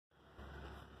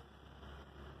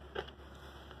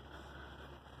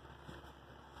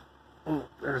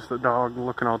There's the dog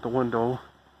looking out the window.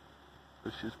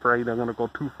 She's afraid I'm gonna go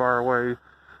too far away.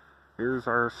 Here's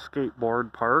our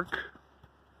skateboard park.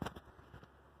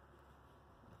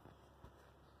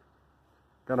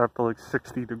 Got up to like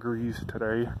 60 degrees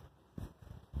today.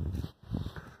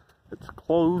 It's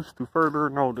closed to further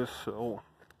notice, so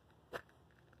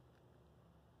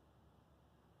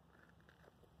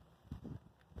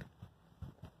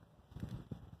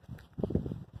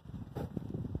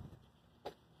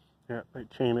yeah, they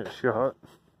chain it shut.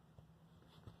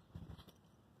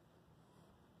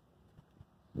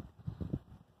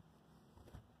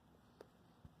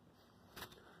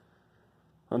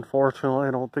 Unfortunately,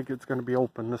 I don't think it's going to be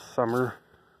open this summer.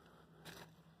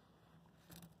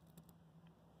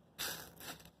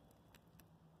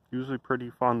 Usually pretty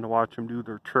fun to watch them do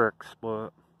their tricks, but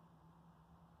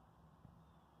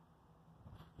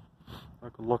I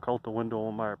could look out the window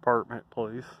of my apartment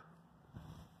place.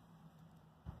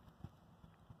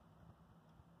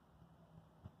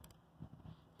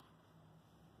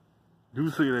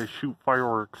 Usually they shoot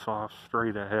fireworks off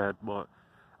straight ahead, but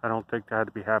I don't think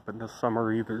that'd be happening this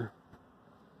summer either.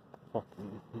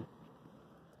 Fucking.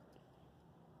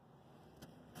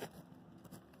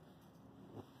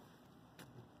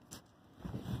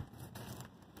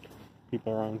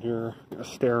 People around here got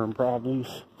staring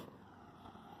problems.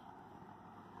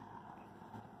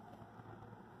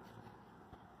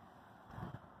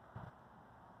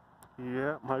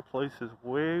 Yeah, my place is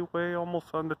way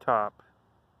almost on the top.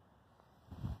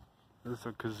 There's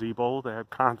a gazebo. They have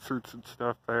concerts and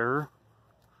stuff there.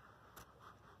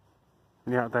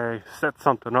 Yeah, they set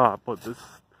something up, but this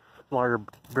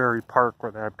Library Park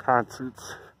where they have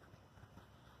concerts.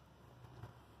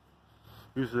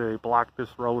 Usually they block this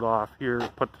road off here,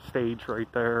 put the stage right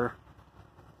there.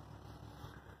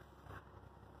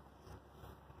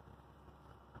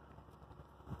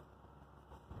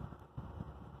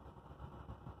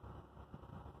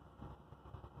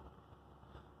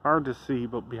 Hard to see,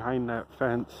 but behind that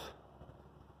fence,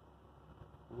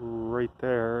 right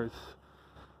there, is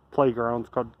playground's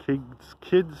called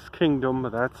Kids Kingdom,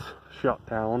 but that's shut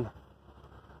down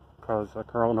because of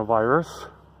coronavirus.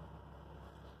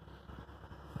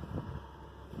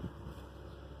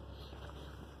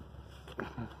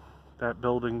 That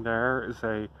building there is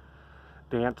a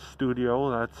dance studio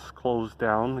that's closed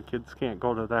down. The kids can't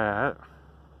go to that.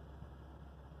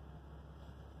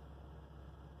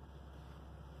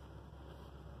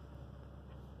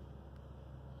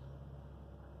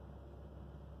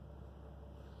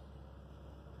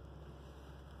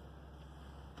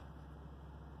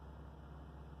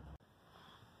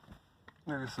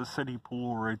 There's the city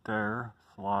pool right there,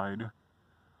 slide.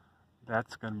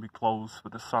 That's going to be closed for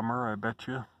the summer, I bet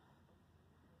you.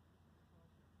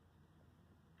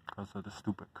 Because of the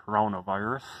stupid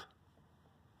coronavirus.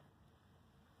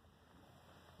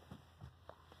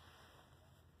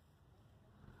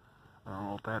 I don't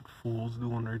know what that fool's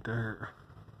doing right there.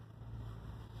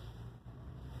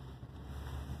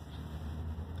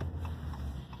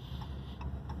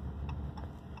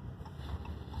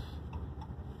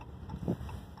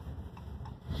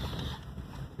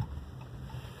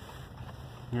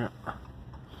 Yeah.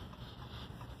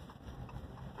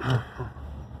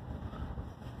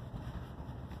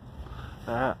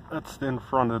 That's in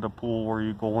front of the pool where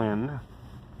you go in.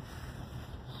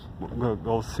 We'll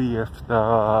go see if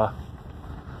the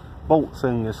boat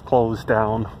thing is closed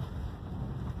down.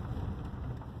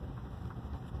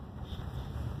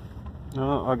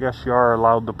 I guess you are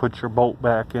allowed to put your boat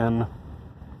back in.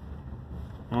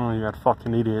 Oh, you got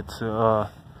fucking idiots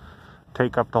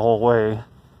take up the whole way.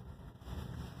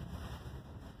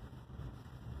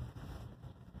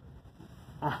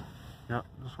 Yeah,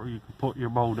 that's where you can put your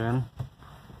boat in.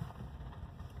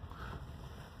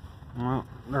 Well,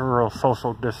 they're real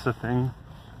social distancing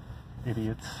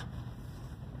idiots.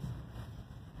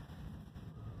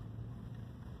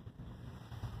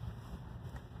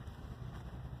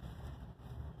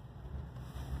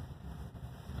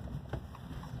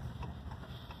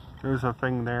 There's a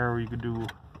thing there where you can do,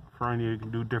 for any you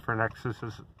can do different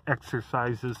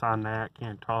exercises on that.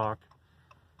 Can't talk.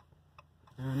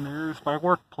 And there's my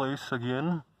workplace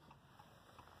again.